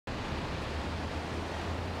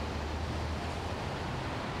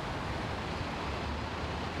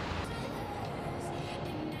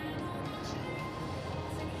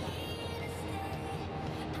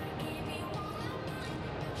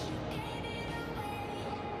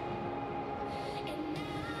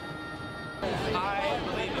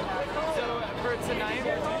tonight,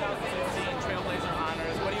 2016 Trailblazer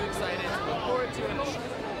Honors. What are you excited to look forward to in the show?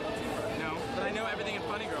 No, but I know everything in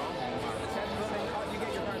Funny Girl. You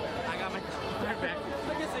get your card back. I got my card back.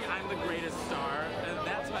 I'm guessing I'm the greatest star, and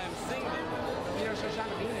that's why I'm singing. You know,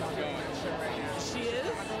 Shoshana Bean is doing the show right now. She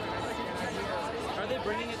is? Are they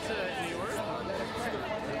bringing it to New York?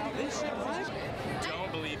 They should. What?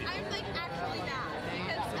 Don't believe you. I'm like actually not,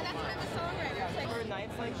 because that's why I'm a songwriter. It's like, for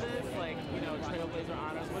nights like this, like, you know, Trailblazer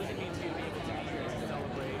Honors, what does it mean to you to be able to be here and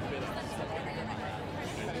celebrate with us?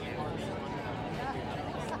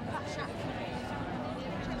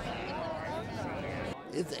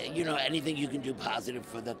 You know, anything you can do positive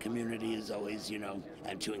for the community is always, you know,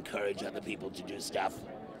 and to encourage other people to do stuff.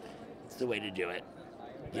 It's the way to do it.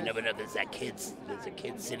 You never know, there's a kid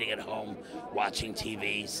sitting at home watching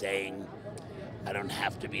TV saying, I don't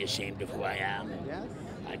have to be ashamed of who I am. Yes.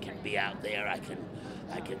 I can be out there. I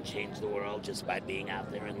can change the world just by being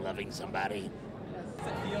out there and loving somebody. How does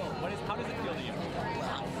it feel? How does it feel to you?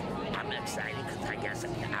 Well, I'm excited because I guess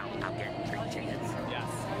I'll get drink tickets. Yes.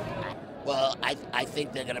 Well, I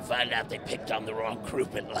think they're going to find out they picked on the wrong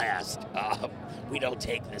group at last. We don't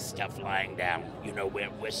take this stuff lying down. You know,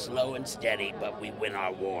 we're slow and steady, but we win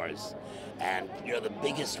our wars. And, you know, the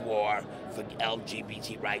biggest war for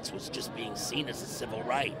LGBT rights was just being seen as a civil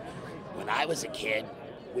right. When I was a kid,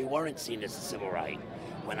 we weren't seen as a civil right.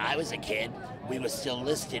 When I was a kid, we were still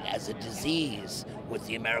listed as a disease with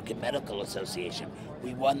the American Medical Association.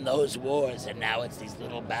 We won those wars, and now it's these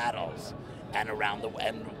little battles. And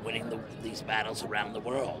winning these battles around the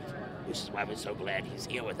world, which is why we're so glad he's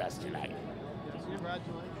here with us tonight.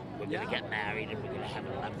 Congratulations. We're going to get married and we're going to have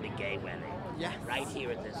a lovely gay wedding. Yes. Right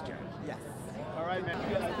here at this church. Yes. All right, man.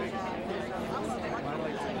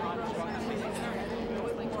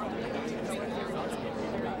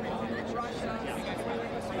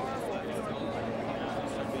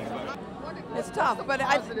 It's tough, but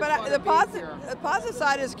the positive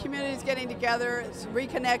side is communities getting together, it's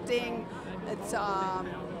reconnecting, it's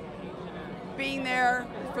being there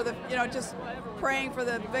for the, you know, just praying for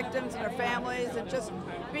the victims and their families, and just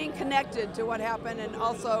being connected to what happened, and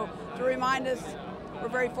also to remind us we're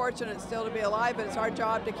very fortunate still to be alive, but it's our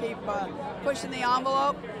job to keep pushing the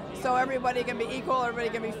envelope so everybody can be equal, everybody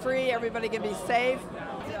can be free, everybody can be safe.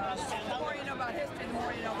 The more you know about history, the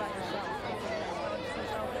more you know about yourself.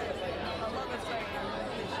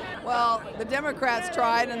 Well, the Democrats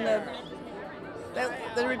tried, and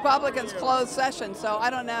the Republicans closed session, so I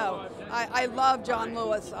don't know. I love John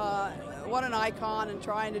Lewis. What an icon, and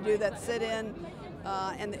trying to do that sit-in,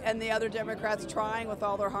 and the other Democrats trying with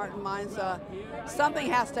all their heart and minds. Something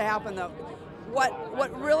has to happen, though.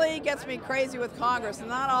 What really gets me crazy with Congress, and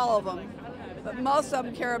not all of them, but most of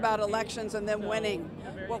them care about elections and them winning.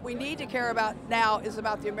 What we need to care about now is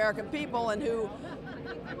about the American people and who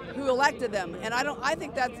elected them, and I don't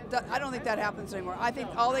think that happens anymore. I think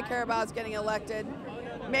all they care about is getting elected.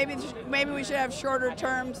 Maybe we should have shorter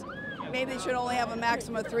terms. Maybe they should only have a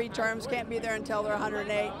maximum of 3 terms. Can't be there until they're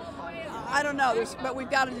 108. I don't know, but we've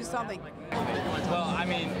got to do something. Well, I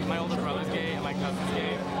mean, my older brother's gay and my cousin's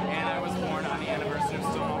gay, and I was born on the anniversary of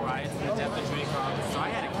Stonewall riots and the death of Jimmy Carter, so I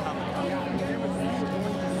had it coming.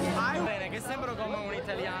 Che sembro come un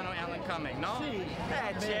italiano Alan Cumming, no? Sì.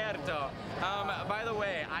 Certo. By the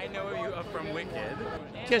way, I know you from Wicked.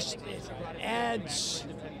 Just adds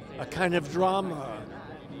a kind of drama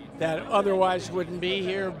that otherwise wouldn't be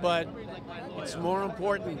here, but it's more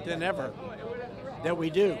important than ever that we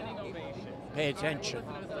do pay attention.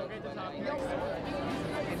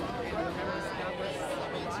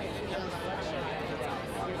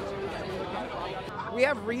 We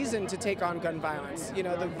have reason to take on gun violence. You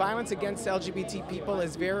know, the violence against LGBT people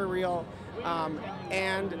is very real,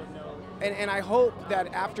 and I hope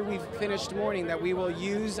that after we've finished mourning that we will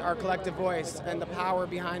use our collective voice and the power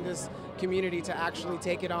behind this community to actually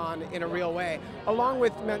take it on in a real way, along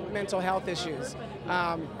with mental health issues.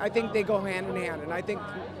 I think they go hand in hand, and I think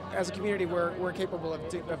as a community we're capable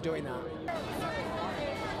of doing that.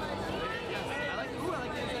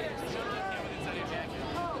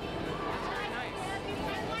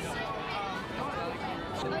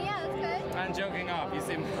 oh yeah, that's good. I'm joking off. You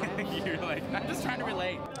seem you're like, I'm just trying to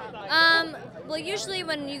relate. Well, usually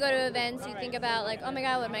when you go to events, you think about like, oh my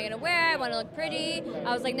God, what am I gonna wear? I want to look pretty.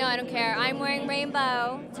 I was like, no, I don't care. I'm wearing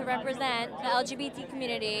rainbow to represent the LGBT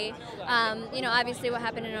community. You know, obviously what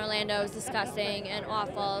happened in Orlando was disgusting and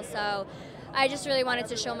awful. So I just really wanted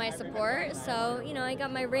to show my support. So, you know, I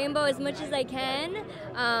got my rainbow as much as I can.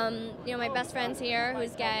 You know, my best friend's here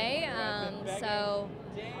who's gay. So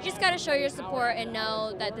you just got to show your support and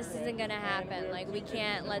know that this isn't going to happen. Like, we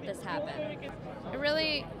can't let this happen. It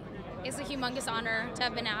really It's a humongous honor to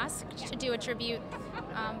have been asked to do a tribute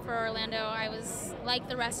for Orlando. I was, like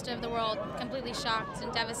the rest of the world, completely shocked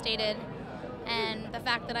and devastated. And the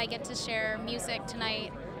fact that I get to share music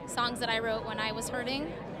tonight, songs that I wrote when I was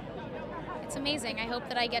hurting, it's amazing. I hope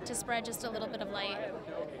that I get to spread just a little bit of light.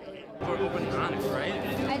 For open and honest, right?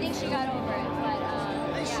 I think she got over it, but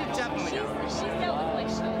yeah. She definitely got over it. She's dealt with what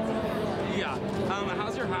she needs to. Yeah.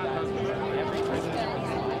 How's your hot husband? Good.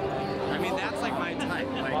 I mean, that's like my type,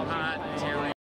 like hot, Terry.